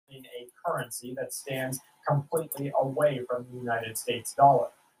creating a currency that stands completely away from the United States dollar.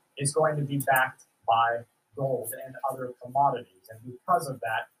 It's going to be backed by gold and other commodities. And because of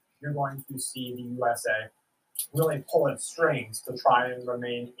that, you're going to see the USA really pull its strings to try and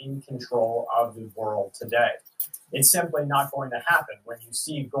remain in control of the world today. It's simply not going to happen. When you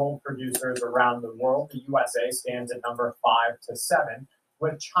see gold producers around the world, the USA stands at number 5 to 7,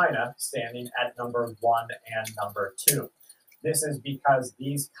 with China standing at number 1 and number 2. This is because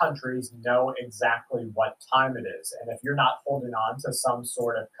these countries know exactly what time it is. And if you're not holding on to some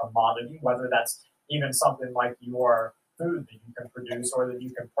sort of commodity, whether that's even something like your food that you can produce or that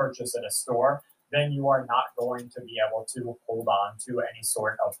you can purchase at a store, then you are not going to be able to hold on to any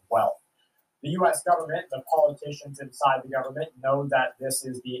sort of wealth. The US government, the politicians inside the government, know that this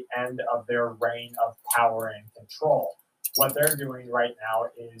is the end of their reign of power and control. What they're doing right now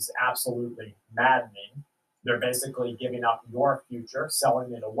is absolutely maddening. They're basically giving up your future,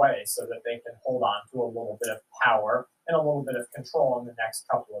 selling it away so that they can hold on to a little bit of power and a little bit of control in the next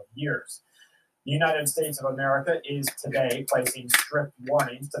couple of years. The United States of America is today placing strict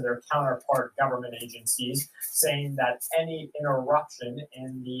warnings to their counterpart government agencies, saying that any interruption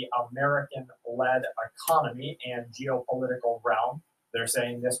in the American-led economy and geopolitical realm, they're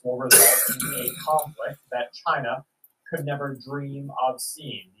saying this will result in a conflict that China could never dream of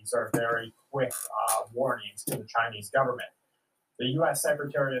seeing. These are very quick warnings to the Chinese government. The U.S.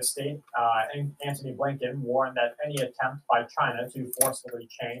 Secretary of State, Antony Blinken, warned that any attempt by China to forcefully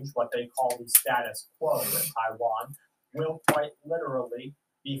change what they call the status quo in Taiwan will quite literally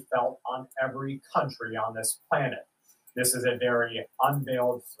be felt on every country on this planet. This is a very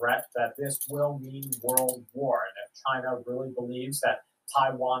unveiled threat that this will mean world war. And if China really believes that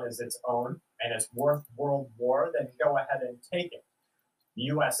Taiwan is its own and it's worth world war, then go ahead and take it. The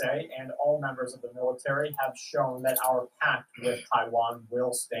USA and all members of the military have shown that our pact with Taiwan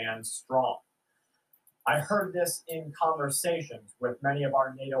will stand strong. I heard this in conversations with many of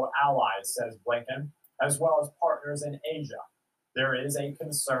our NATO allies, says Blinken, as well as partners in Asia. There is a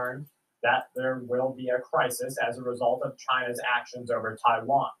concern that there will be a crisis as a result of China's actions over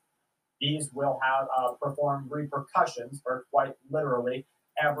Taiwan. These will have performed repercussions for quite literally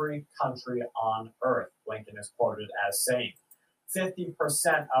every country on Earth, Blinken is quoted as saying.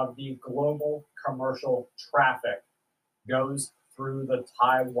 50% of the global commercial traffic goes through the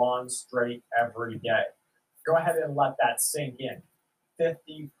Taiwan Strait every day. Go ahead and let that sink in.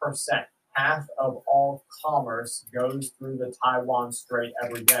 50%, half of all commerce goes through the Taiwan Strait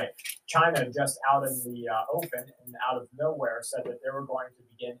every day. China, just out in the open and out of nowhere, said that they were going to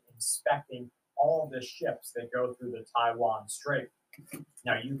begin inspecting all the ships that go through the Taiwan Strait.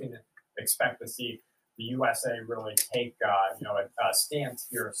 Now, you can expect to see the USA really take a stance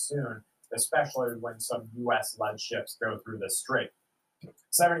here soon, especially when some US-led ships go through the strait.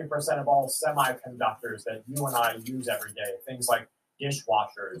 70% of all semiconductors that you and I use every day, things like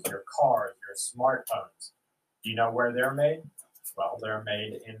dishwashers, your cars, your smartphones, do you know where they're made? Well, they're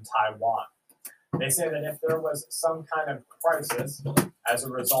made in Taiwan. They say that if there was some kind of crisis as a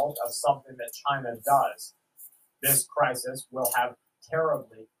result of something that China does, this crisis will have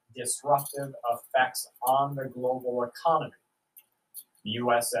terribly disruptive effects on the global economy. The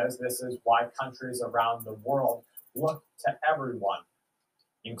U.S. says this is why countries around the world look to everyone,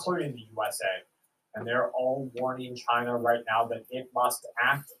 including the USA, and they're all warning China right now that it must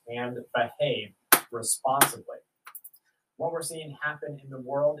act and behave responsibly. What we're seeing happen in the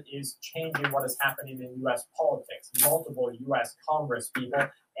world is changing what is happening in U.S. politics. Multiple U.S. Congress people,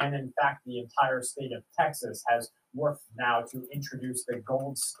 and in fact, the entire state of Texas has worked now to introduce the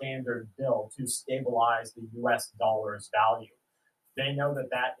gold standard bill to stabilize the U.S. dollar's value. They know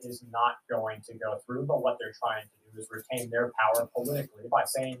that that is not going to go through, but what they're trying to do is retain their power politically by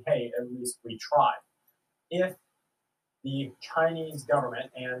saying, hey, at least we tried. If the Chinese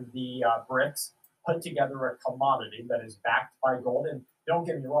government and the BRICS put together a commodity that is backed by gold, and don't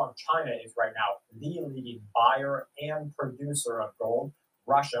get me wrong, China is right now the leading buyer and producer of gold.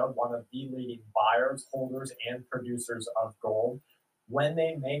 Russia, one of the leading buyers, holders, and producers of gold. When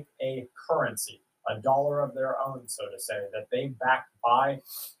they make a currency, a dollar of their own, so to say, that they back by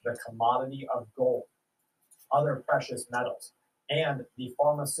the commodity of gold, other precious metals, and the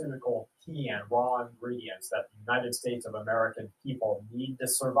pharmaceutical key and raw ingredients that the United States of American people need to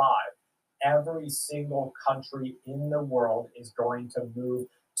survive, every single country in the world is going to move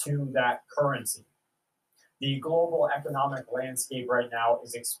to that currency. The global economic landscape right now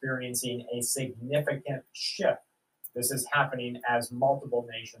is experiencing a significant shift. This is happening as multiple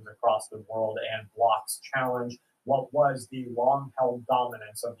nations across the world and blocs challenge what was the long-held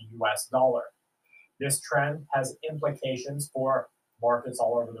dominance of the US dollar. This trend has implications for markets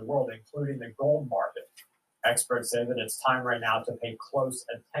all over the world, including the gold market. Experts say that it's time right now to pay close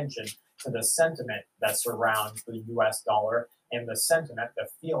attention to the sentiment that surrounds the US dollar and the sentiment, the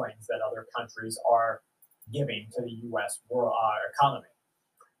feelings that other countries are giving to the US world, economy.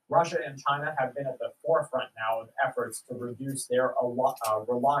 Russia and China have been at the forefront now of efforts to reduce their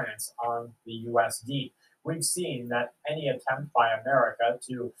reliance on the USD. We've seen that any attempt by America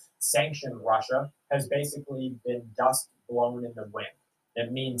to sanction Russia has basically been dust blown in the wind.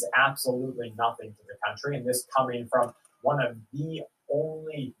 It means absolutely nothing to the country, and this coming from one of the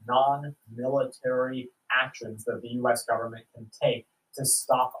only non-military actions that the US government can take to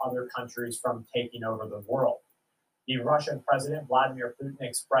stop other countries from taking over the world. The Russian President Vladimir Putin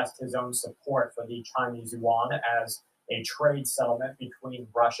expressed his own support for the Chinese yuan as a trade settlement between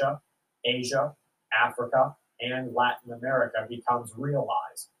Russia, Asia, Africa, and Latin America becomes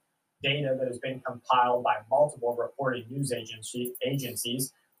realized. Data that has been compiled by multiple reporting news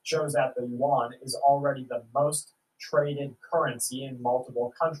agencies shows that the yuan is already the most traded currency in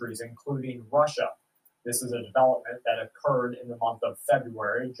multiple countries, including Russia. This is a development that occurred in the month of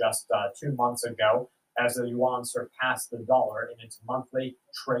February, just 2 months ago, as the yuan surpassed the dollar in its monthly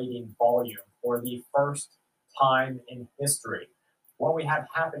trading volume for the first time in history. What we have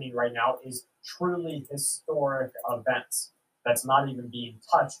happening right now is truly historic events that's not even being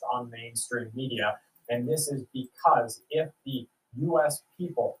touched on mainstream media. And this is because if the US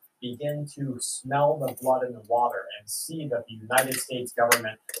people begin to smell the blood in the water and see that the United States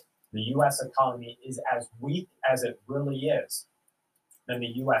government, the US economy is as weak as it really is, then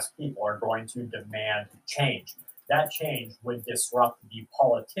the US people are going to demand change. That change would disrupt the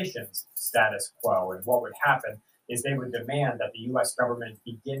politicians' status quo. And what would happen is they would demand that the US government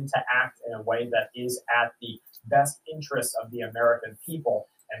begin to act in a way that is at the best interests of the American people.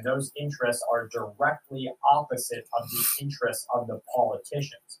 And those interests are directly opposite of the interests of the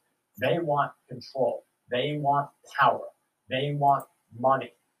politicians. They want control. They want power. They want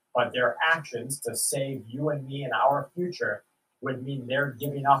money. But their actions to save you and me and our future would mean they're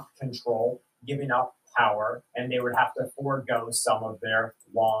giving up control, giving up power, and they would have to forego some of their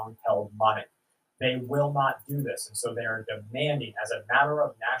long-held money. They will not do this, and so they are demanding, as a matter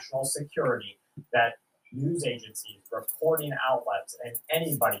of national security, that news agencies, reporting outlets, and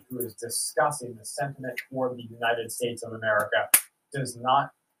anybody who is discussing the sentiment toward the United States of America does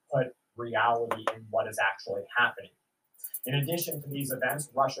not put reality in what is actually happening. In addition to these events,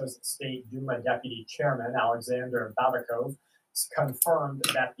 Russia's State Duma Deputy Chairman, Alexander Babakov, confirmed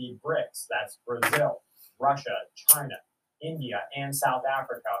that the BRICS, that's Brazil, Russia, China, India, and South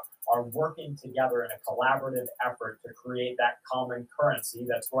Africa, are working together in a collaborative effort to create that common currency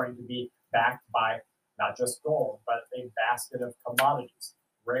that's going to be backed by not just gold, but a basket of commodities,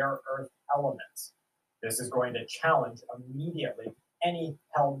 rare earth elements. This is going to challenge immediately any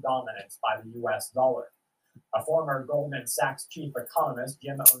held dominance by the US dollar. A former Goldman Sachs chief economist,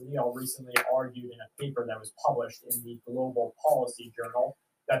 Jim O'Neill, recently argued in a paper that was published in the Global Policy Journal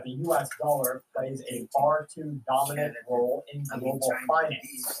that the US dollar plays a far too dominant role in global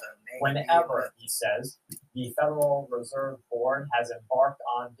finance. Whenever, he says, the Federal Reserve Board has embarked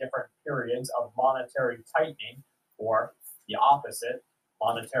on different periods of monetary tightening, or the opposite,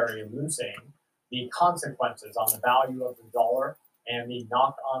 monetary loosening, the consequences on the value of the dollar and the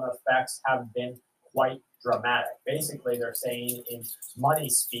knock-on effects have been quite dramatic. Basically, they're saying in money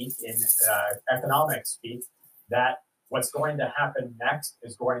speak, in economic speak, that what's going to happen next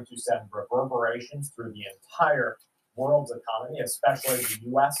is going to send reverberations through the entire world's economy, especially the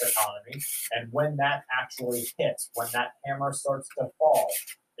US economy. And when that actually hits, when that hammer starts to fall,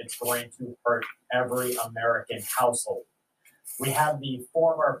 it's going to hurt every American household. We have the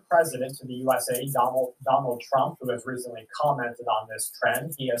former president of the USA, Donald Trump, who has recently commented on this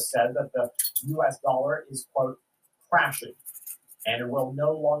trend. He has said that the US dollar is, quote, crashing, and it will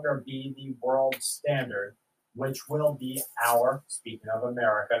no longer be the world standard, which will be our, speaking of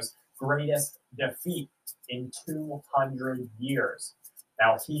America's, greatest defeat in 200 years.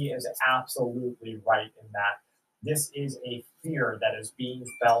 Now, he is absolutely right in that. This is a fear that is being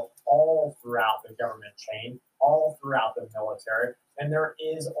felt all throughout the government chain, all throughout the military, and there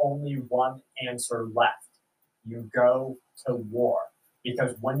is only one answer left. You go to war.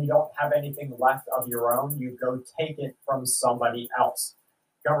 Because when you don't have anything left of your own, you go take it from somebody else.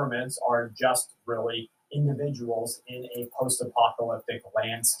 Governments are just really individuals in a post-apocalyptic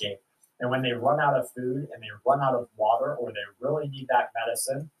landscape. And when they run out of food and they run out of water, or they really need that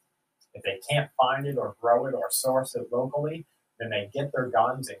medicine, if they can't find it or grow it or source it locally, then they get their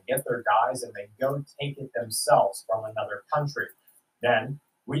guns and get their guys and they go take it themselves from another country. Then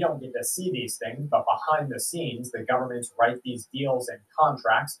We don't get to see these things, but behind the scenes, the governments write these deals and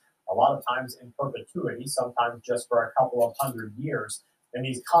contracts, a lot of times in perpetuity, sometimes just for a couple of 100 years. And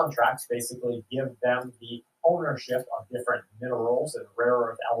these contracts basically give them the ownership of different minerals and rare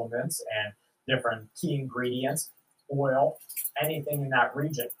earth elements and different key ingredients, oil, anything in that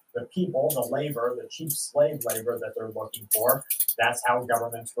region. The people, the labor, the cheap slave labor that they're looking for, that's how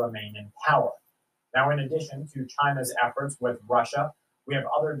governments remain in power. Now, in addition to China's efforts with Russia, we have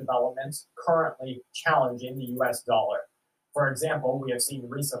other developments currently challenging the US dollar. For example, we have seen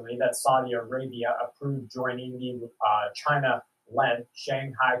recently that Saudi Arabia approved joining the China-led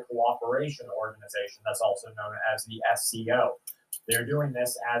Shanghai Cooperation Organization, that's also known as the SCO. They're doing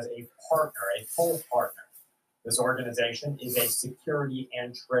this as a partner, a full partner. This organization is a security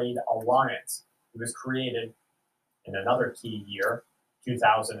and trade alliance. It was created in another key year,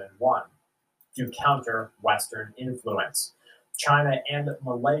 2001, to counter Western influence. China and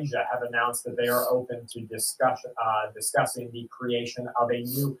Malaysia have announced that they are open to discussing the creation of a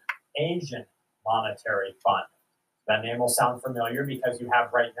new Asian monetary fund. That name will sound familiar because you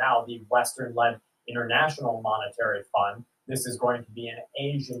have right now the Western-led International Monetary Fund. This is going to be an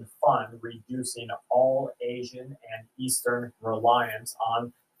Asian fund, reducing all Asian and Eastern reliance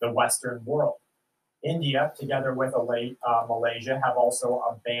on the Western world. India, together with Malaysia, have also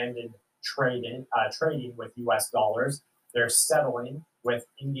abandoned trading with US dollars. They're settling with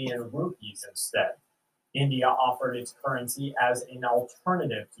Indian rupees instead. India offered its currency as an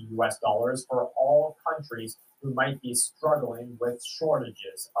alternative to US dollars for all countries who might be struggling with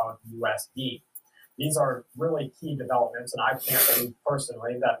shortages of USD. These are really key developments, and I can't believe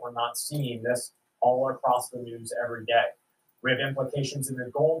personally that we're not seeing this all across the news every day. We have implications in the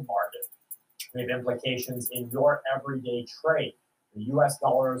gold market. We have implications in your everyday trade. The US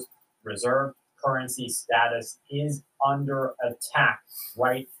dollar's reserve currency status is under attack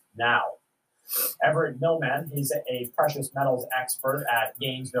right now. Everett Millman, he's a precious metals expert at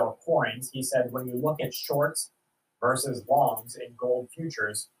Gainesville Coins. He said, when you look at shorts versus longs in gold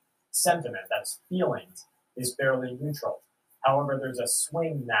futures, sentiment, that's feelings, is fairly neutral. However, there's a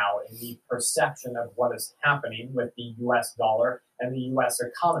swing now in the perception of what is happening with the US dollar and the US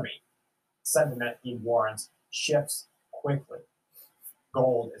economy. Sentiment, he warns, shifts quickly.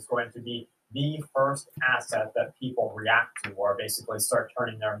 Gold is going to be the first asset that people react to or basically start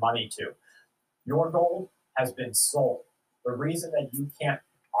turning their money to. Your gold has been sold. The reason that you can't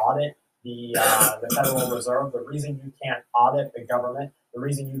audit the Federal Reserve, the reason you can't audit the government, the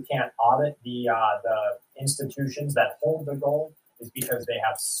reason you can't audit the institutions that hold the gold is because they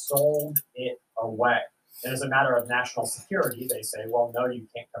have sold it away. And as a matter of national security, they say, well, no, you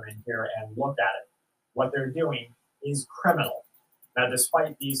can't come in here and look at it. What they're doing is criminal. Now,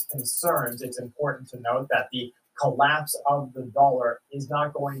 despite these concerns, it's important to note that the collapse of the dollar is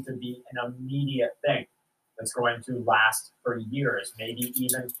not going to be an immediate thing. That's going to last for years, maybe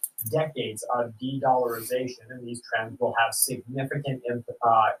even decades of de-dollarization, and these trends will have significant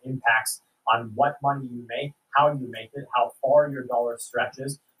impacts on what money you make, how you make it, how far your dollar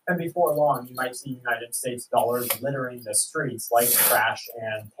stretches, and before long, you might see United States dollars littering the streets like trash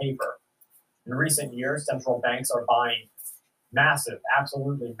and paper. In recent years, central banks are buying massive,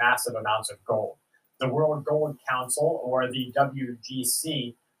 absolutely massive amounts of gold. The World Gold Council, or the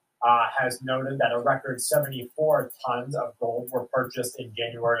WGC, has noted that a record 74 tons of gold were purchased in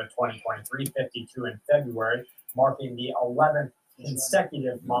January of 2023, 52 in February, marking the 11th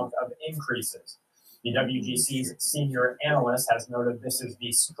consecutive month of increases. The WGC's senior analyst has noted this is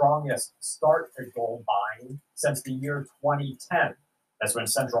the strongest start to gold buying since the year 2010. That's when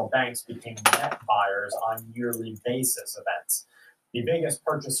central banks became net buyers on yearly basis events. The biggest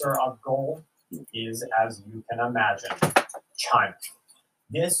purchaser of gold is, as you can imagine, China.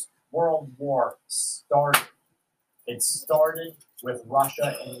 This world war started. It started with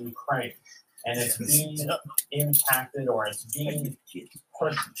Russia and Ukraine, and it's being impacted, or it's being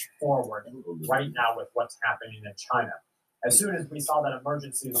pushed forward right now with what's happening in China. As soon as we saw that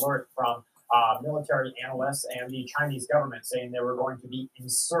emergency alert from military analysts and the Chinese government saying they were going to be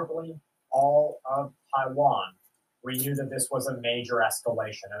encircling all of Taiwan, we knew that this was a major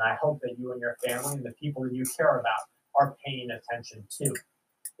escalation. And I hope that you and your family and the people that you care about are paying attention too.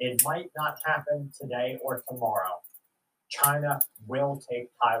 It might not happen today or tomorrow. China will take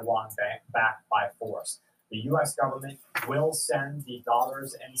Taiwan back by force. The U.S. government will send the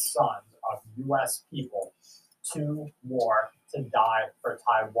daughters and sons of U.S. people to war to die for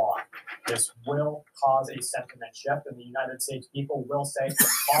Taiwan. This will cause a sentiment shift, and the United States people will say,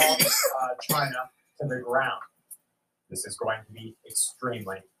 "Bomb China to the ground." This is going to be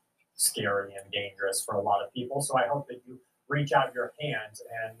extremely scary and dangerous for a lot of people. So I hope that you reach out your hands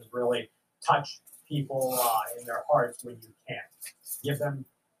and really touch people in their hearts when you can. Give them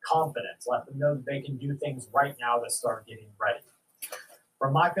confidence. Let them know that they can do things right now to start getting ready.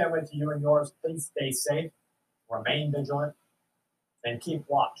 From my family to you and yours, please stay safe, remain vigilant, and keep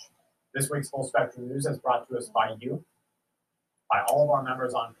watch. This week's Full Spectrum News is brought to us by you, by all of our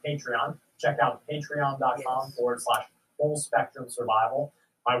members on Patreon. Check out patreon.com/Full Spectrum Survival.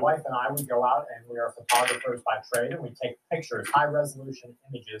 My wife and I, we go out and we are photographers by trade, and we take pictures, high-resolution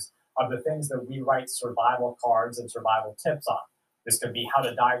images of the things that we write survival cards and survival tips on. This could be how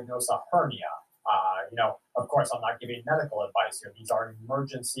to diagnose a hernia. Of course, I'm not giving medical advice here. These are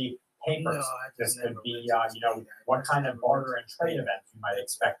emergency papers. This could be, what kind of barter and trade events you might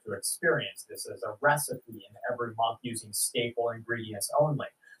expect to experience. This is a recipe in every month using staple ingredients only.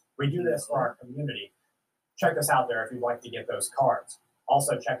 We do this for our community. Check us out there if you'd like to get those cards.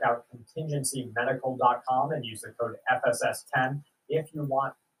 Also, check out contingencymedical.com and use the code FSS10 if you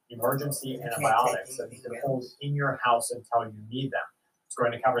want emergency antibiotics that you can hold in your house until you need them. It's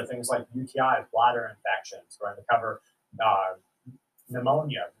going to cover things like UTIs, bladder infections. It's going to cover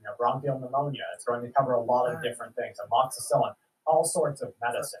pneumonia, bronchial pneumonia. It's going to cover a lot of different things, amoxicillin, all sorts of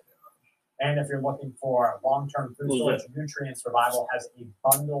medicine. And if you're looking for long-term food storage, Nutrient Survival has a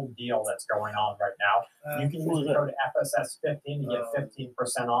bundle deal that's going on right now. You can use the code FSS15 to get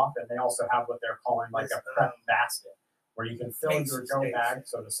 15% off, and they also have what they're calling like a prep basket, where you can fill your go bag,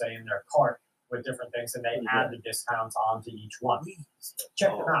 so to say, in their cart with different things, and they add the discounts onto each one. Check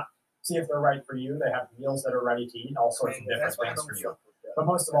them out. See if they're right for you. They have meals that are ready to eat, all sorts of different things for you. But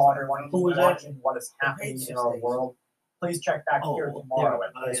most of all, everyone, keep watching what is happening in our world. Please check back here tomorrow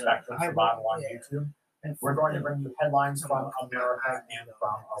at Full Spectrum Survival on YouTube. We're going to bring you headlines from America and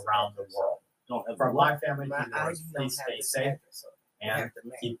from around the world. From my family to yours, please stay safe and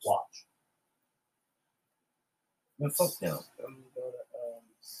keep watch. I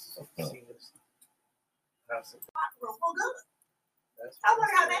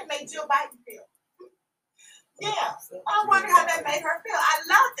wonder how that made Jill Biden feel. Yeah, I wonder how that made her feel. I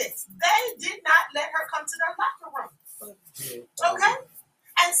love this. They did not let her come to their locker room. Okay?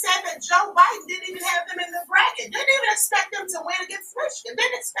 And said that Joe Biden didn't even have them in the bracket. Didn't even expect them to win against Michigan.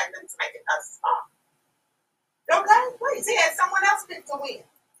 Didn't expect them to make it thus far. Okay? Please, he had someone else picked to win.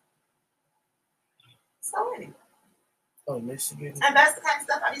 So anyway. Oh, Michigan. And that's the kind of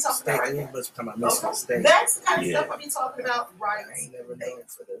stuff I be talking about right there. That's the kind of stuff I be talking about right I ain't never known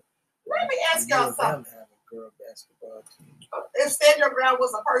for the. Let me ask y'all something. Have a girl basketball team. If Stand Your Ground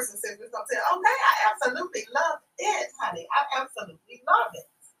was a person, okay, I absolutely love it, honey. I absolutely love it.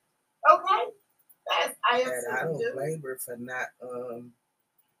 Okay? I don't blame her for not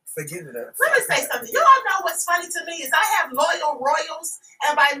forgiving her. Let me say something. You all know what's funny to me is I have loyal royals,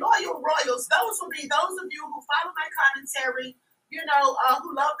 and by loyal royals, those will be those of you who follow my commentary, who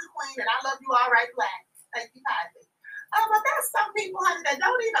love the Queen, and I love you all right, Black. Thank you kindly. But there's some people, honey, that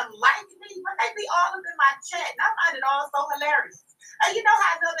don't even like me, but they be all up in my chat, and I find it all so hilarious. And you know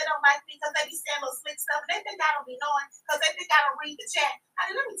how I know they don't like me? Because they be saying little slick stuff, and they think I don't be knowing, because they think I don't read the chat.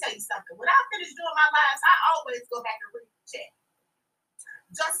 Honey, let me tell you something. When I finish doing my lives, I always go back and read the chat.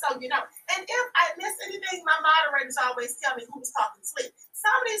 Just so you know. And if I miss anything, my moderators always tell me who was talking slick.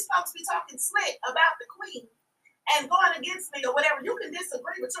 Some of these folks be talking slick about the Queen and going against me or whatever. You can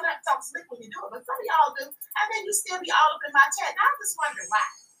disagree, but you don't have to talk slick when you do it. But some of y'all do. And then you still be all up in my chat. And I just wonder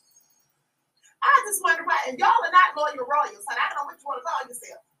why. And y'all are not loyal royals. So I don't know what you want to call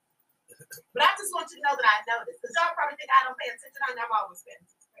yourself. But I just want you to know that I know this. Because y'all probably think I don't pay attention. I'm always paying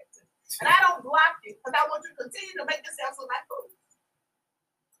attention. And I don't block you because I want you to continue to make yourself look like food.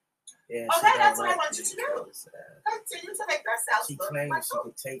 Yeah, okay, that's what I want you to do. Continue to make yourself look like she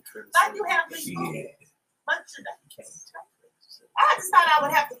could take criticism. Like you have me food. But you don't. I just thought I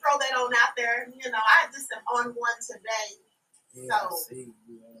would have to throw that on out there. I just am on one today. Yeah, so, hey,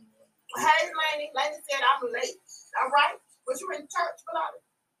 Laney. Laney said I'm late. All right? Was you in church, beloved?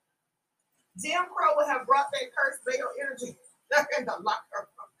 Jim Crow would have brought that cursed veil energy in the locker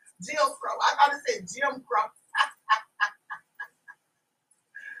room. Jim Crow. I thought it said Jim Crow.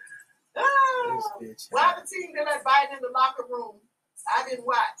 Why the team didn't let Biden in the locker room? I didn't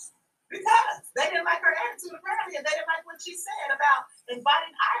watch. Because they didn't like her attitude apparently, and they didn't like what she said about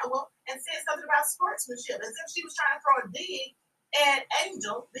inviting Iowa and said something about sportsmanship, as if she was trying to throw a dig at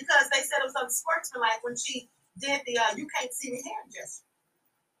Angel because they said it was something sportsmanlike when she did the you can't see me hand gesture.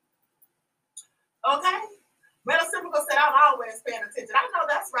 Okay? Metal Simple said, I'm always paying attention. I know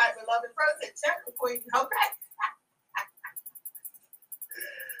that's right, beloved. First said, check the Queen. Okay?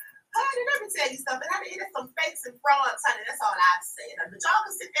 Honey, let me tell you something. Honey, it is some fakes and frauds, honey. That's all I've said. But y'all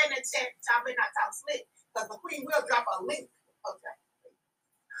can sit there in that chat. Y'all may not talk slick because the Queen will drop a link Okay.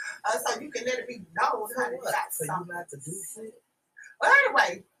 So you can let it be known, honey. What? Got So you something. not to do shit? Well,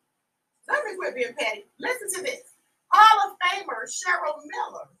 anyway, let me quit being petty. Listen to this. Hall of Famer Cheryl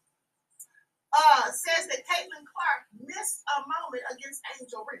Miller says that Caitlin Clark missed a moment against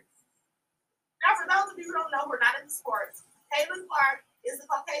Angel Reese. Now, for those of you who don't know, we're not in the sports. Caitlin Clark is a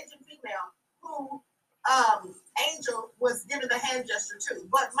Caucasian female who Angel was giving the hand gesture to.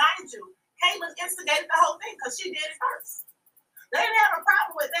 But mind you, Caitlin instigated the whole thing because she did it first. They didn't have a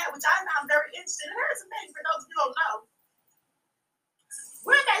problem with that, which I found very interesting. And here's the thing for those of you who don't know.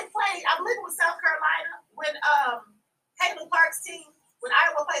 When they played, I believe it was South Carolina, when Caitlin Clark's team, when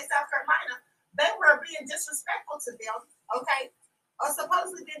Iowa played South Carolina, they were being disrespectful to them, okay? Or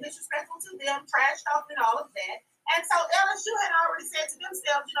supposedly being disrespectful to them, trash talking, all of that. And so LSU had already said to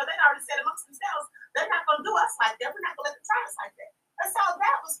themselves, they'd already said amongst themselves, they're not going to do us like that. We're not going to let them try us like that. And so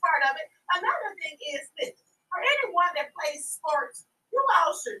that was part of it. Another thing is this. For anyone that plays sports, you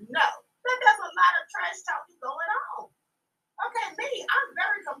all should know that there's a lot of trash talking going on. Okay, I'm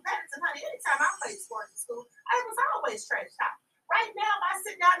very competitive, honey. Anytime I played sports in school, I was always trash talk. Right now, if I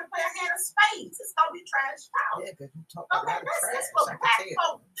sit down and play a hand of spades, it's going to be trash talk. Yeah, because you talk okay, that's what black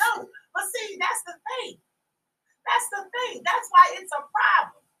folk do. But see, that's the thing. That's why it's a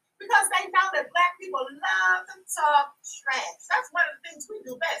problem. Because they know that black people love to talk trash. That's one of the things we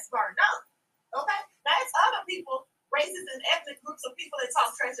do best, bar none. Okay? Now, it's other people, races and ethnic groups of people that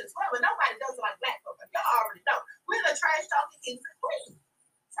talk trash as well, but nobody does it like black folk. Y'all already know. We're the trash talking kings and queens.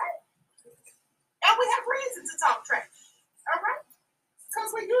 Right? And we have reason to talk trash. All right?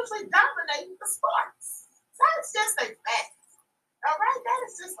 Because we usually dominate the sports. That's just a fact. All right? That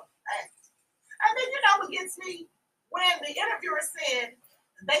is just a fact. And then, what gets me, when the interviewer said,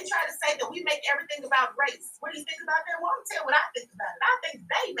 they try to say that we make everything about race. What do you think about that? Well, I'm tell you what I think about it. I think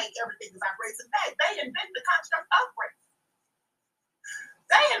they make everything about race. In fact, they invented the construct of race.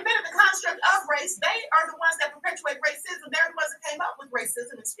 They invented the construct of race. They are the ones that perpetuate racism. They're the ones that came up with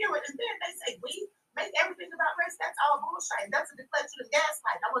racism and spew it. And then they say, we make everything about race. That's all bullshit. That's a deflection and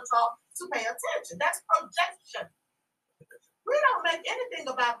gaslight. I want y'all to pay attention. That's projection. We don't make anything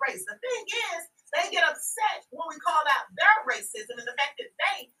about race. The thing is, they get upset when we call out their racism and the fact that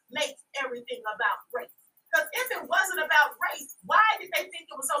they make everything about race. Because if it wasn't about race, why did they think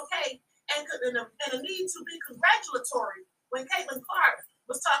it was okay and a need to be congratulatory when Caitlin Clark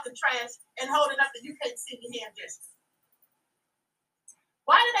was talking trash and holding up the "you can't see me" hand gesture?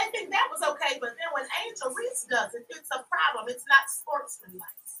 Why did they think that was okay? But then when Angel Reese does it, it's a problem. It's not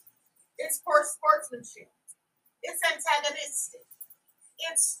sportsmanlike. It's poor sportsmanship. It's antagonistic.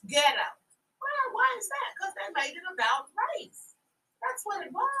 It's ghetto. Well, why is that? Because they made it about race. That's what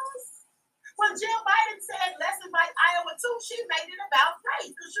it was. When Jill Biden said, let's invite Iowa too, she made it about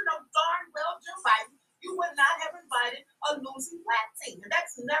race. Because darn well, Jill Biden, you would not have invited a losing black team. And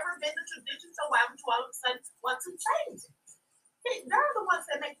that's never been the tradition, so why would you all of a sudden want to change it? They're the ones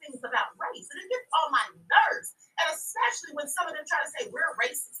that make things about race. And it gets on my nerves. And especially when some of them try to say, we're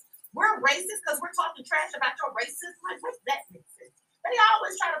racist. We're racist because we're talking trash about your racism. Like, what's that make sense? They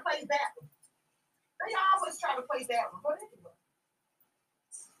always try to play that one. But anyway.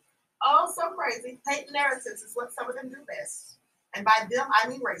 Oh, so crazy. Hate narratives is what some of them do best. And by them, I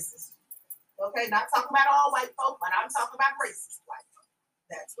mean racist. Okay, not talking about all white folk, but I'm talking about racist white folk.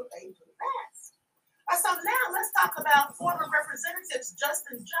 That's what they do best. So now let's talk about former representatives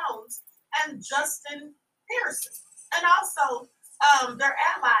Justin Jones and Justin Pearson. And also their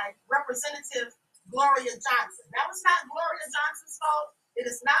ally, Representative Gloria Johnson. Now, it's not Gloria Johnson's fault. It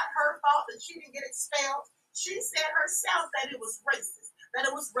is not her fault that she didn't get expelled. She said herself that it was racist, that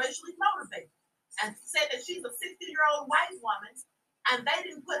it was racially motivated, and said that she's a 60-year-old white woman, and they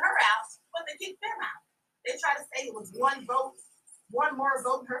didn't put her out, but they kicked them out. They try to say it was one more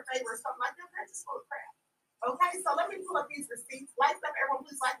vote in her favor or something like that. That's just full of crap. Okay, so let me pull up these receipts. Like stuff, everyone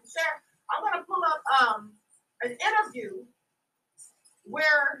please like and share. I'm going to pull up an interview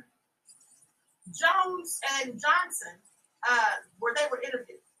where Jones and Johnson, where they were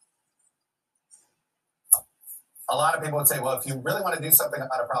interviewed. A lot of people would say, well, if you really want to do something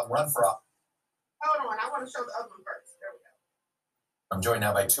about a problem, run for office. Hold on, I want to show the other one first. There we go. I'm joined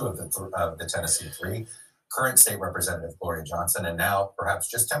now by two of the Tennessee three, current state representative Gloria Johnson, and now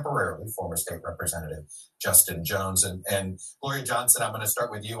perhaps just temporarily former state representative Justin Jones. And Gloria Johnson, I'm going to start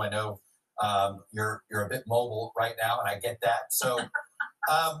with you. I know you're a bit mobile right now, and I get that. So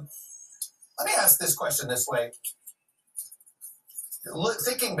let me ask this question this way.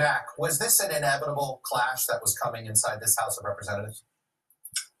 Thinking back, was this an inevitable clash that was coming inside this House of Representatives?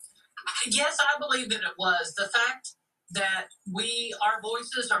 Yes, I believe that it was. The fact that our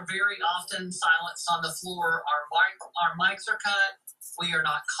voices are very often silenced on the floor. Our mics are cut. We are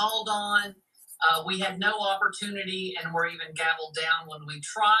not called on. We had no opportunity and were even gavelled down when we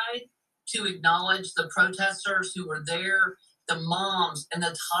tried to acknowledge the protesters who were there, the moms and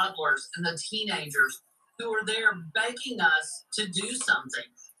the toddlers and the teenagers who were there begging us to do something,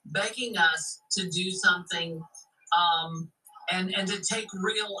 and to take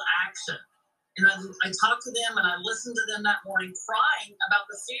real action. And I talked to them and I listened to them that morning crying about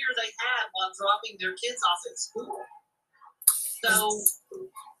the fear they had while dropping their kids off at school. So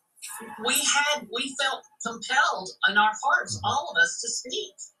we felt compelled in our hearts, all of us, to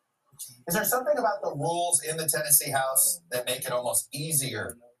speak. Is there something about the rules in the Tennessee House that make it almost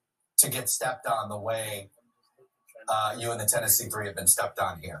easier to get stepped on the way you and the Tennessee Three have been stepped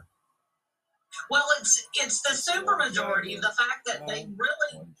on here? Well, it's the supermajority, the fact that they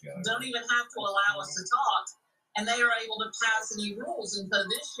really don't even have to allow us to talk, and they are able to pass any rules. And so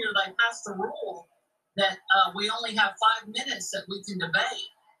this year they passed a rule that we only have 5 minutes that we can debate.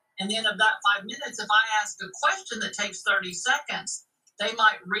 And then of that 5 minutes, if I ask a question that takes 30 seconds, they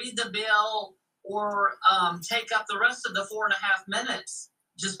might read the bill or take up the rest of the 4.5 minutes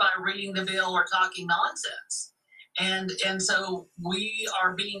just by reading the bill or talking nonsense. And so we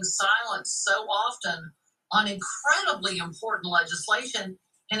are being silenced so often on incredibly important legislation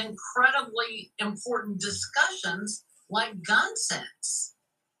and incredibly important discussions like gun sense.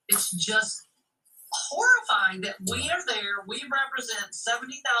 It's just horrifying that we are there. We represent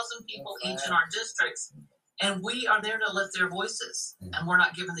 70,000 people each in our districts, and we are there to lift their voices, and we're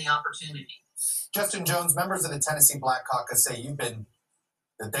not given the opportunity. Justin Jones, members of the Tennessee Black Caucus say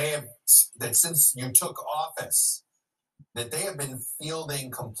that since you took office, that they have been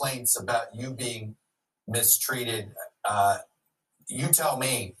fielding complaints about you being mistreated. You tell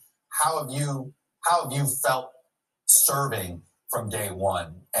me, how have you felt serving from day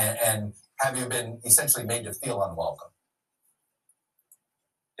one, and have you been essentially made to feel unwelcome?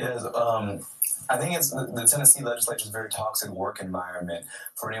 Yes, I think the Tennessee legislature is a very toxic work environment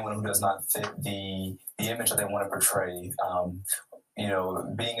for anyone who does not fit the image that they want to portray.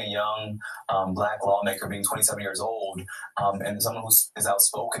 Being a young Black lawmaker, being 27 years old, and someone who is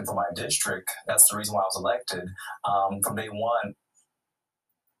outspoken for my district, that's the reason why I was elected from day one.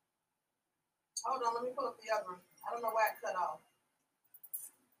 Hold on, let me pull up the other one. I don't know why it cut off.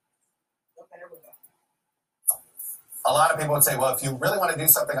 Okay, there we go. A lot of people would say, well, if you really want to do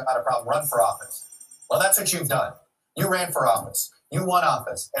something about a problem, run for office. Well, that's what you've done. You ran for office. You won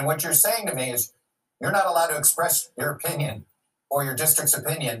office. And what you're saying to me is you're not allowed to express your opinion or your district's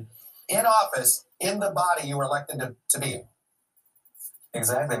opinion in office, in the body you were elected to be in.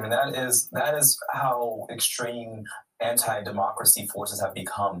 Exactly. I mean, that is how extreme anti-democracy forces have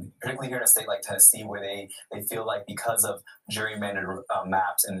become, particularly here in a state like Tennessee, where they feel like because of gerrymandered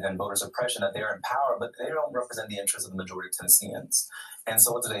maps and voter suppression that they're in power, but they don't represent the interests of the majority of Tennesseans. And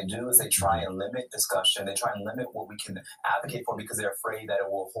so what they do is they try and limit discussion. They try and limit what we can advocate for because they're afraid that it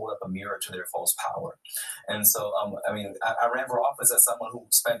will hold up a mirror to their false power. And so, I ran for office as someone who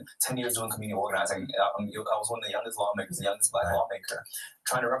spent 10 years doing community organizing. I was one of the youngest lawmakers, the youngest Black lawmaker,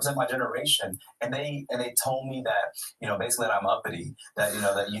 trying to represent my generation. And they told me that, basically that I'm uppity, that,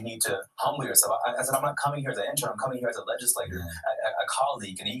 that you need to humble yourself. I said, I'm not coming here as an intern. I'm coming here as a legislator, a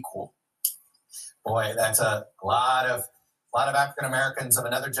colleague, an equal. Boy, that's a lot of African Americans of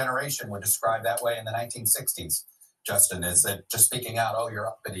another generation were described that way in the 1960s. Justin, is that just speaking out, oh, you're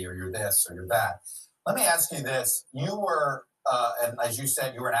uppity, or you're this, or you're that. Let me ask you this. You were, and as you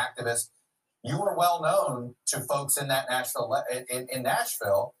said, you were an activist. You were well known to folks in that in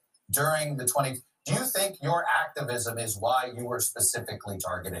Nashville during the 20s. Do you think your activism is why you were specifically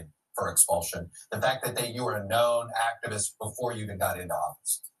targeted for expulsion? The fact that you were a known activist before you even got into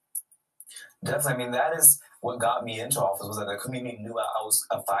office? Definitely. I mean, that is what got me into office, was that the community knew I was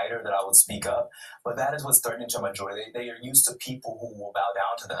a fighter, that I would speak up. But that is what's turning into a majority. They are used to people who will bow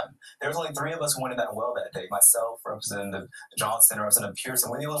down to them. There was only 3 of us who went in that well that day. Myself, Representative Johnson, Representative Pearson.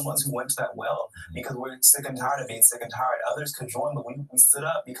 We're the only ones who went to that well because we're sick and tired of being sick and tired. Others could join, but we stood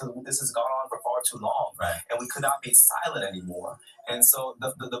up because this has gone on for far too long. Right. And we could not be silent anymore. And so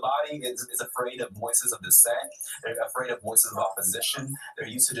the body is afraid of voices of dissent. They're afraid of voices of opposition. They're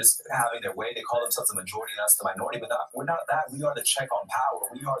used to just having their way. They call themselves a majority and us the minority, but we're not that. We are the check on power.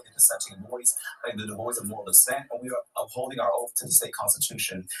 We are the dissenting voice, like the voice of moral dissent, and we are upholding our oath to the state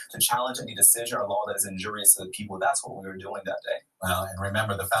constitution to challenge any decision or law that is injurious to the people. That's what we were doing that day. Well, and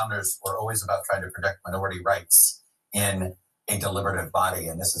remember, the founders were always about trying to protect minority rights in a deliberative body,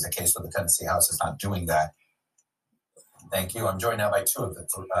 and this is a case where the Tennessee House is not doing that. Thank you. I'm joined now by 2 of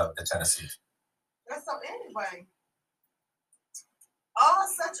the Tennessee. So anyway, Oh,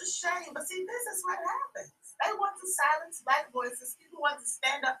 such a shame. But see, this is what happens. They want to silence black voices. People want to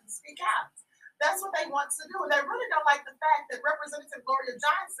stand up and speak out. That's what they want to do. And they really don't like the fact that Representative Gloria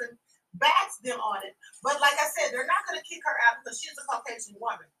Johnson backs them on it. But like I said, they're not going to kick her out because she's a Caucasian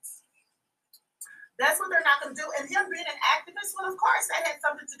woman. That's what they're not going to do. And him being an activist, well, of course, that had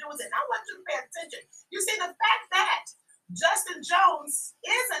something to do with it. And I want you to pay attention. You see, the fact that Justin Jones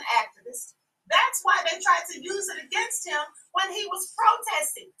is an activist, that's why they tried to use it against him when he was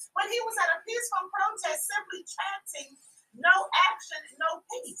protesting. When he was at a peaceful protest simply chanting, no action, no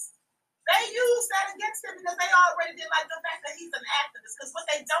peace. They used that against him because they already didn't like the fact that he's an activist. Because what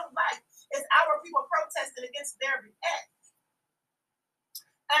they don't like is our people protesting against their behest.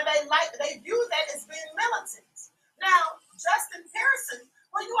 And they view that as being militant. Now, Justin Pearson,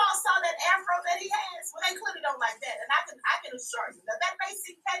 well, you all saw that afro that he has. Well, they clearly don't like that. And I can assure you that may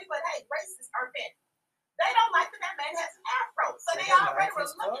seem petty, but hey, racists are petty. They don't like that man has an afro. So they already were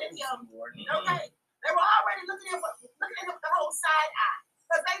looking at him. Okay. They were already looking at him with the whole side eye.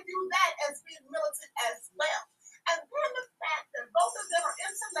 Because they view that as being militant as well. And then the fact that both of them are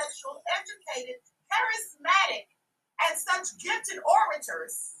intellectual, educated, charismatic, and such gifted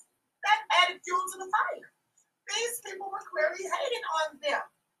orators, that added fuel to the fire. These people were clearly hating on them,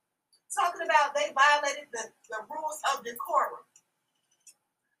 talking about they violated the rules of decorum.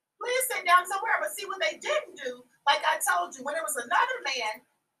 Please sit down somewhere, but see what they didn't do, like I told you, when there was another man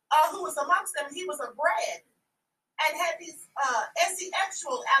who was amongst them, he was a bread, and had these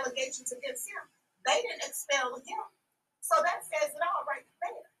sexual allegations against him. They didn't expel him. So that says it all right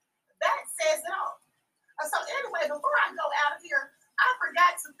there. That says it all. So anyway, before I go out of here, I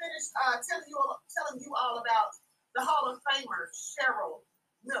forgot to finish telling you all about the Hall of Famer, Cheryl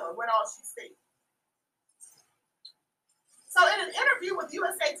Miller, what all she said. So in an interview with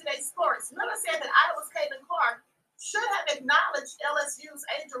USA Today Sports, Miller said that Iowa's Caitlin Clark should have acknowledged LSU's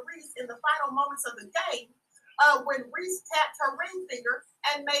Angel Reese in the final moments of the game when Reese tapped her ring finger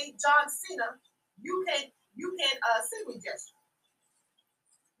and made John Cena, you can't see me gesture.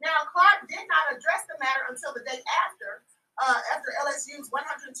 Now, Clark did not address the matter until the day after LSU's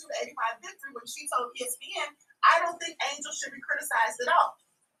 102-85 victory, when she told ESPN, "I don't think Angel should be criticized at all."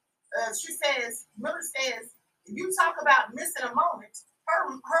 Miller says, if you talk about missing a moment,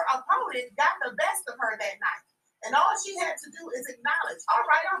 her opponent got the best of her that night. And all she had to do is acknowledge, all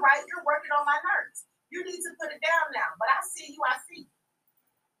right, you're working on my nerves. You need to put it down now, but I see you.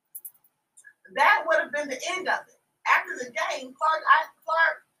 That would have been the end of it. After the game,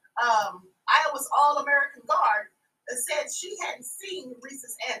 Iowa's All-American guard said she hadn't seen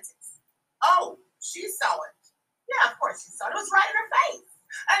Reese's antics. Oh, she saw it. Yeah, of course she saw it. It was right in her face.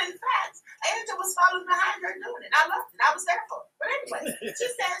 And in fact, Angel was following behind her doing it. I loved it. I was there for it. But anyway, she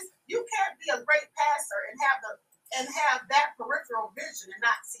says you can't be a great passer and have that peripheral vision and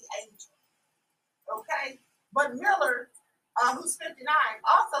not see Angel. Okay? But Miller, who's 59,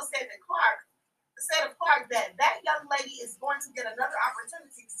 also said of Clark that young lady is going to get another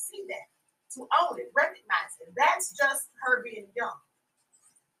opportunity to see that, to own it, recognize it. That's just her being young.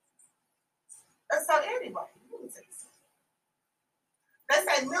 So anyway, let me take this. They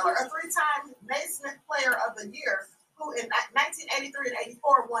say Miller, a three-time Naismith Player of the Year, who in 1983 and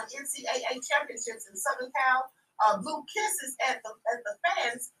 84 won NCAA championships in Southern Cal, blew kisses at the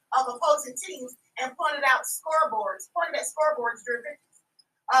fans of opposing teams and pointed at scoreboards during victories,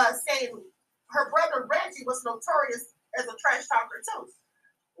 saying her brother Reggie was notorious as a trash talker too.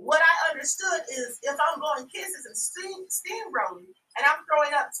 What I understood is if I'm blowing kisses and steamrolling and I'm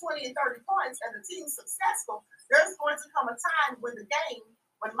throwing up 20 and 30 points and the team's successful, there's going to come a time when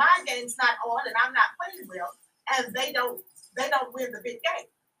my game's not on and I'm not playing well and they don't win the big game.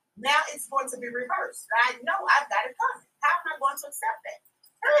 Now it's going to be reversed. I know I've got it coming. How am I going to accept that?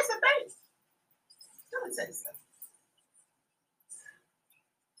 Here's the thing. Let me tell you something.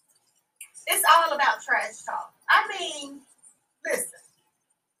 It's all about trash talk. I mean, listen.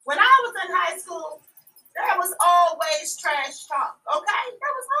 When I was in high school, there was always trash talk, okay?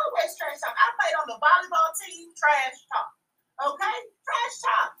 There was always trash talk. I played on the volleyball team, trash talk, okay? Trash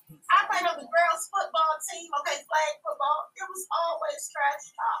talk. I played on the girls' football team, okay, flag football. It was always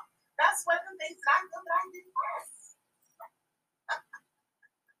trash talk. That's one of the things that I did best.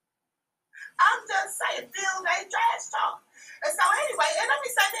 I'm just saying, field day trash talk. And so anyway, and let me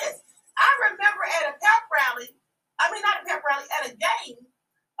say this. I remember at a game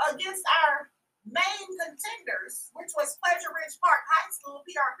against our main contenders, which was Pleasure Ridge Park High School,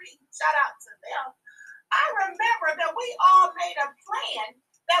 PRP, shout out to them. I remember that we all made a plan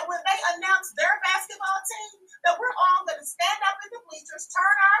that when they announced their basketball team, that we're all going to stand up in the bleachers,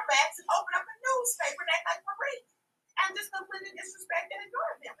 turn our backs, and open up a newspaper and act like we're reading. And just completely disrespect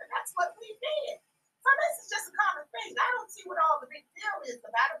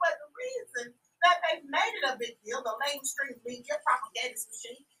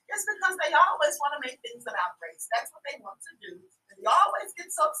It's because they always want to make things about race. That's what they want to do. And they always get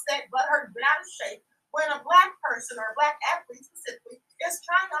so upset, butthurt, been out of shape when a black person or a black athlete specifically is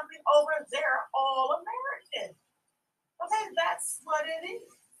triumphing over their All-American. Okay, that's what it is.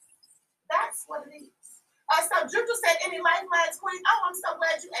 That's what it is. So Juju said, any lifelines, Queen? Oh, I'm so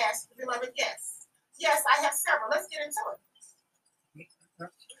glad you asked, beloved. Yes. Yes, I have several. Let's get into it.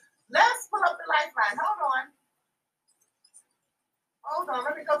 Let's pull up the lifeline. Hold on.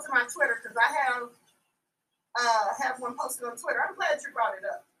 Let me go to my Twitter because I have one posted on Twitter. I'm glad you brought it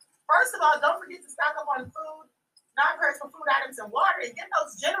up. First of all, don't forget to stock up on food, non-perishable food items and water, and get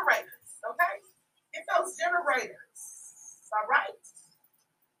those generators, okay? Get those generators, all right?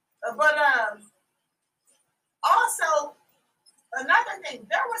 But also, another thing,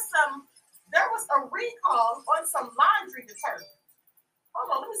 there was a recall on some laundry detergent. Hold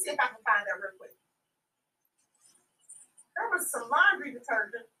on, let me see if I can find that real quick. There was some laundry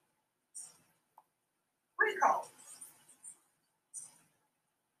detergent recall.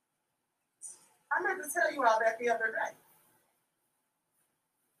 I meant to tell you all that the other day.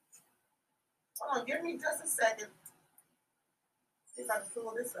 Hold on, give me just a second. See if I can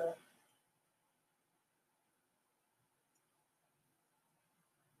pull this up.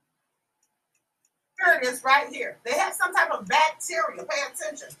 Here it is right here. They have some type of bacteria. Pay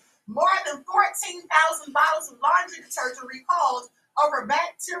attention. More than 14,000 bottles of laundry detergent recalled over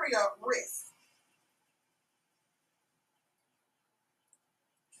bacteria risk.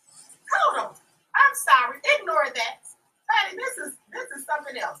 Hold on. I'm sorry. Ignore that. Honey, this is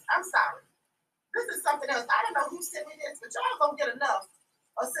something else. I'm sorry. This is something else. I don't know who sent me this, but y'all don't get enough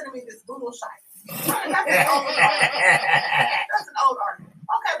of sending me this Google shite. That's an old article. That's an old article.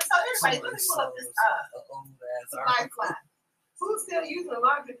 Okay, so anyway, let me pull up this lifeline. Who's still using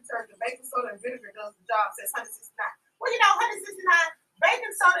laundry detergent? Baking soda and vinegar does the job, says 169. Well, 169,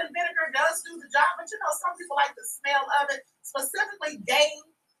 baking soda and vinegar does do the job, but some people like the smell of it, specifically Dane.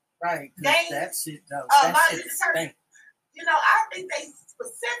 Right, Dane, that shit, no, that laundry shit detergent. I think they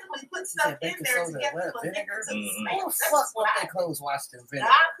specifically put stuff in there to get people addicted to the smell. Fuck what they clothes washed in vinegar.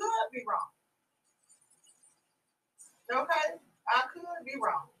 Now, I could be wrong. Okay? I could be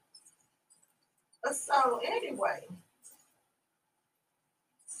wrong. So, anyway.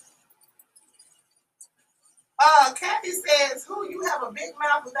 Kathy says, you have a big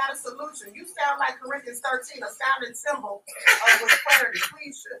mouth without a solution. You sound like Corinthians 13, a sounding symbol with clarity.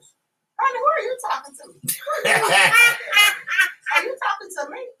 Please shush. Honey, who are you talking to? Are you talking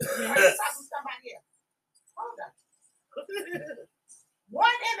to me? Or are you talking to somebody else? Hold on.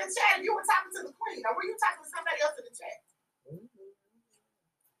 One in the chat, you were talking to the queen. Or were you talking to somebody else in the chat?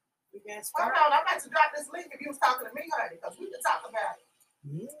 Hold on, I'm about to drop this link if you was talking to me, honey, because we can talk about it.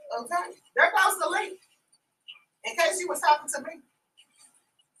 Okay? There goes the link. In case you was talking to me.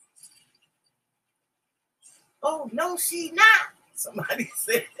 Oh, no, she not. Somebody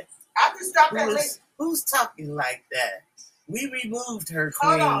said. I just dropped that link. Who's talking like that? We removed her,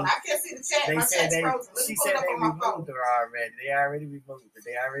 Queen. Hold on, I can't see the chat. My chat's frozen. Let me pull it up on my phone. Her already. They already removed her.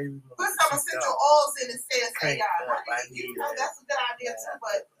 Put some essential oils in it, says AI. That's a good idea too,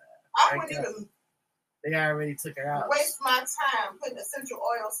 but I wouldn't even. They already took her out. Waste my time putting essential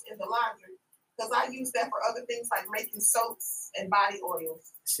oils in the laundry. Because I use that for other things like making soaps and body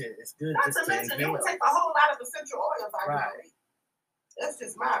oils. Shit, it's good. Not to mention, it would take a whole lot of essential oils out of it. That's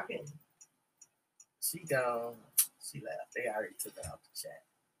just my opinion. She gone. She left. They already took her out the chat.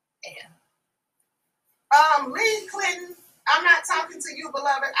 Damn. Lee Clinton, I'm not talking to you,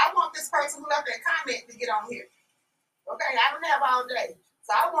 beloved. I want this person who left that comment to get on here. Okay, I don't have all day.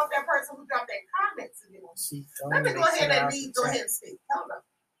 So I want that person who dropped that comment to get on here. Let me go ahead and go ahead and speak. Hold on.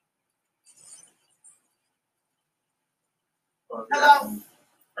 Hello.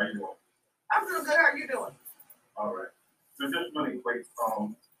 How you doing? I'm doing good. How are you doing? All right. So just really quick,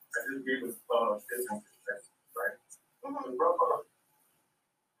 I just gave us different perspectives, right? The brother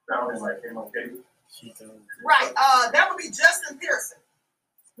sounded like MLK. Right. That would be Justin Pearson.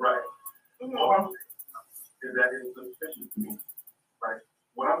 Right. What I'm saying is that it's suspicious to me, right?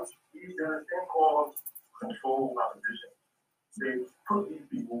 He's in a thing called control opposition. They put these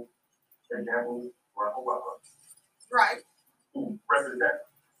people, for example, right, who represent.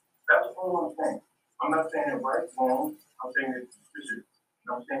 That's all I'm saying. I'm not saying it right, wrong. I'm saying it's suspicious.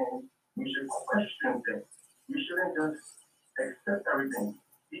 I'm saying we should question things. We shouldn't just accept everything.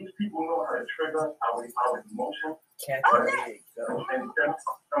 These people know how to trigger our emotions. That's all I'm saying.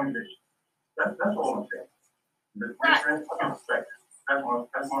 The different perspective. That's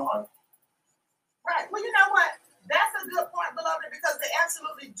my argument. Right. Well, you know what? That's a good point, beloved, because they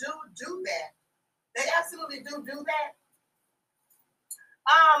absolutely do that. They absolutely do that.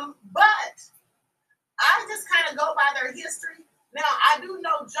 But I just kind of go by their history. Now, I do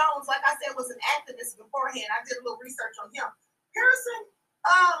know Jones, like I said, was an activist beforehand. I did a little research on him. Harrison,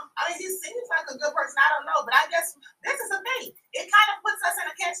 I mean, he seems like a good person. I don't know, but I guess this is the thing. It kind of puts us in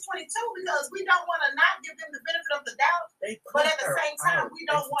a catch-22 because we don't want to not give them the benefit of the doubt, but at the same time, we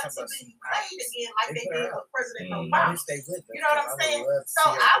don't want to be played again like they did with President Obama. You know what I'm saying?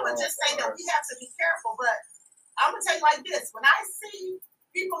 So I would just say that we have to be careful. But I'm gonna tell you like this: when I see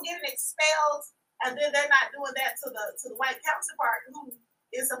people getting expelled, and then they're not doing that to the white counterpart who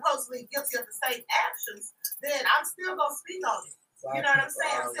is supposedly guilty of the same actions, then I'm still gonna speak on it. You know what I'm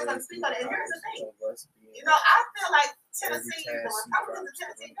saying? I'm still gonna speak on it. And here's the thing. You know, I feel like Tennessee, the Republicans of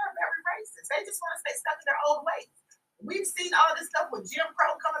Tennessee, they're very racist. They just want to stay stuck in their old ways. We've seen all this stuff with Jim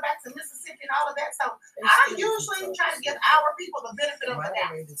Crow coming back to Mississippi and all of that. So I usually try to give our people the benefit of the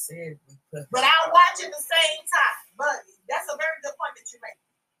doubt. But I watch at the same time. But that's a very good point that you make.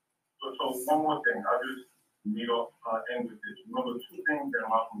 So one more thing, I just need to end with this. Remember two things that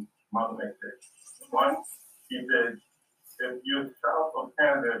Malcolm X said. One, he said, if you're south of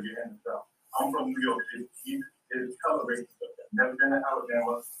Canada, you're in the south. I'm from New York City. He's celebrated. Never been to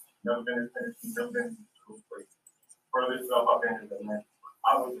Alabama, never been to Tennessee, never been to those places. Furthest up in the land.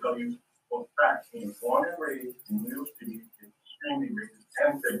 I will tell you for a fact, being born and raised in New York City is extremely racist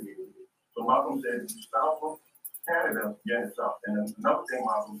and segregated. So Malcolm said, if you're south of Canada, you're in the south. And another thing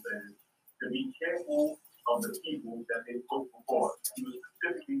Malcolm said is to be careful of the people that they put before. He was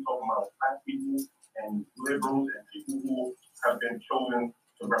specifically talking about black people and liberals and people who have been chosen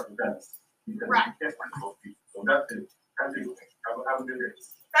to represent us. He said, be careful of those people. So that's it. That's it. Have a good day.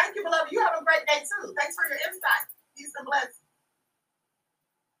 Thank you, beloved. You have a great day too. Thanks for your insight. Peace and blessings.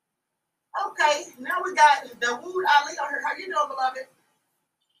 Okay, now we got Dawood Ali on here. How you doing, beloved?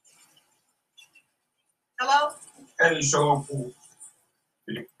 Hello? Hey, Shalom.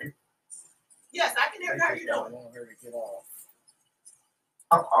 Yes, I can hear you. How you doing? I want her to get off.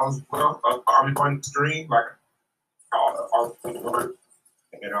 I'm going to stream like all the work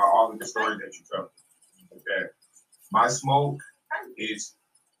and all of the stories that you tell. Okay. My smoke is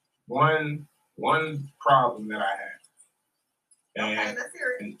one problem that I have. And, okay, let's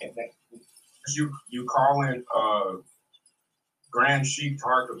hear it. And you calling Grand Sheik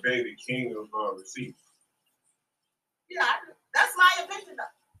Tarka Bey the king of receipts. Yeah, that's my opinion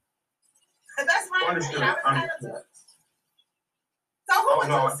though. That's my opinion. I was kind of so who would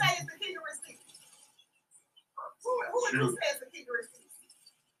you say is the king of receipts? Who would you say is the king of receipts?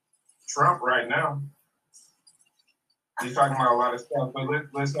 Trump right now. He's talking about a lot of stuff, but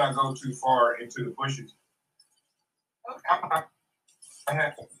let's not go too far into the bushes.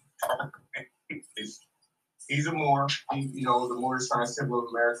 Okay. He's a Moor. The Moor is sign symbol of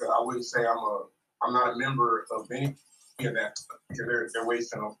America. I wouldn't say I'm not a member of any of that because they're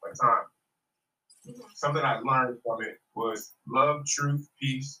wasting my time. Mm-hmm. Something I learned from it was love, truth,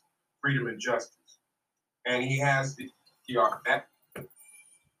 peace, freedom, and justice. And he has the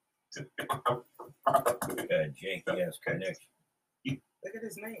Jake, he has connection. Look at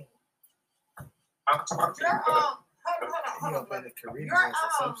his name. I'm talking hold on. The Caribbean or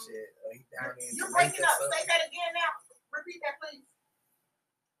some shit. You're breaking up. Say that again now. Repeat that, please.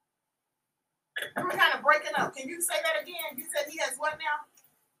 You were kind of breaking up. Can you say that again? You said he has what now?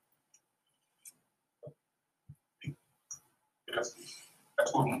 That's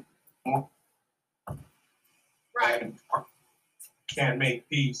what right. And can't make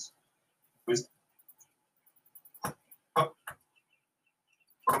peace with I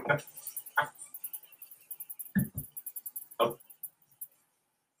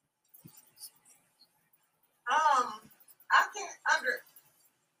can't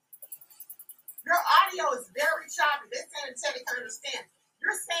your audio is very choppy. They're saying Teddy can understand.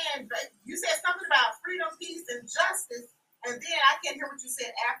 You're saying, but you said something about freedom, peace, and justice, and then I can't hear what you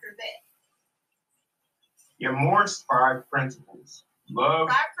said after that. Yeah, Moore's 5 principles. Love,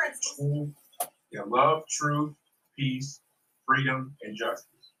 5 principles. Love, truth, peace, freedom, and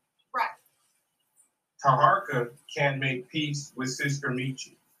justice. Right. Taharka can't make peace with Sister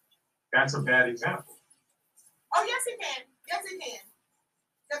Michi. That's a bad example. Oh, yes, he can. Yes, he can.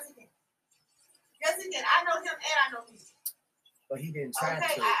 Yes, he can. Yes, he can. I know him and I know Michi. But he didn't try to.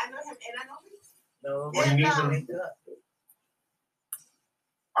 Okay, I know him and I know Michi. No, well, he needs to make up.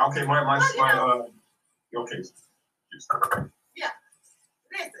 Okay, okay. Yeah.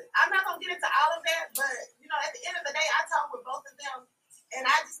 Listen, I'm not gonna get into all of that, but at the end of the day, I talk with both of them, and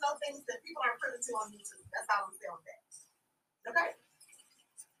I just know things that people aren't privy to on YouTube. That's all I'm saying with that. Okay.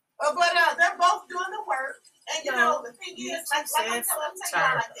 But they're both doing the work, and And you know, the thing is, like I'm telling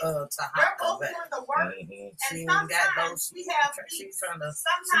y'all like this, they're both doing the work. And sometimes we have issues with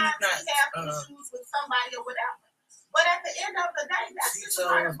somebody or whatever. But at the end of the day, that's just a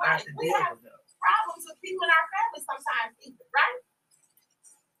part of life. We have problems with people in our family sometimes, either, right?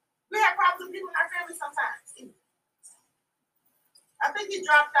 We have problems with people in our family sometimes, either. I think he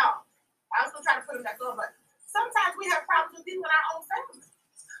dropped off. I was going to try to put him back on, but sometimes we have problems with people in our own family.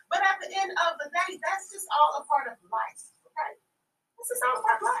 But at the end of the day, that's just all a part of life, okay? This is all a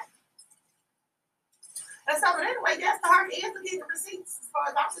part of life. And so, but anyway, yes, the heart is to keep the receipts as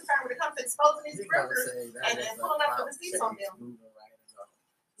far as I'm concerned when it comes to exposing these scriptures and pulling up the receipts on them.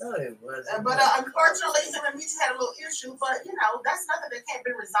 No, it wasn't. But unfortunately, him and Michi had a little issue, but you know, that's nothing that can't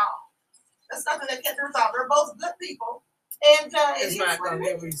be resolved. That's nothing that can't be resolved. They're both good people. And it's not going to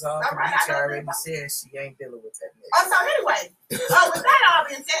get resolved. Michi already said she ain't dealing with that. So anyway, with that all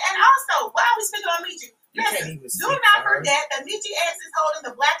being said, and also, while we speaking on Michi, listen, do not forget that Michi X is holding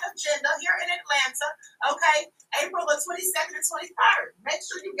the Black Agenda here in Atlanta, okay? April the 22nd and 23rd. Make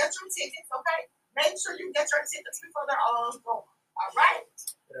sure you get your tickets, okay? Make sure you get your tickets before they're all gone, all right?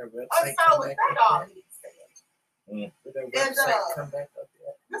 So with that all being said, and come back up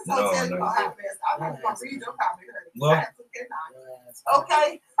there. This will tell you how fast. I'm not going to read your comment. Well,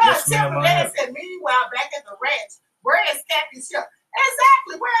 okay? Yes, Timber Man said, meanwhile, back at the ranch, where is Captain Ship?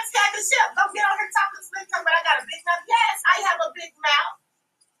 Exactly. Where is Captain Ship? Don't get on here talking slick, but I got a big mouth. Yes, I have a big mouth.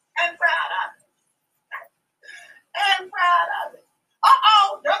 And proud of it. And proud of it.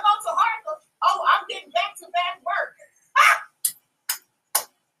 Uh-oh, there goes to Harper. Oh, I'm getting back-to-back work.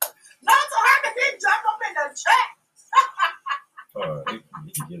 No, to Harper didn't jump up in the chat.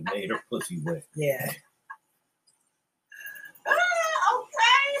 he just made her pussy wet. Yeah.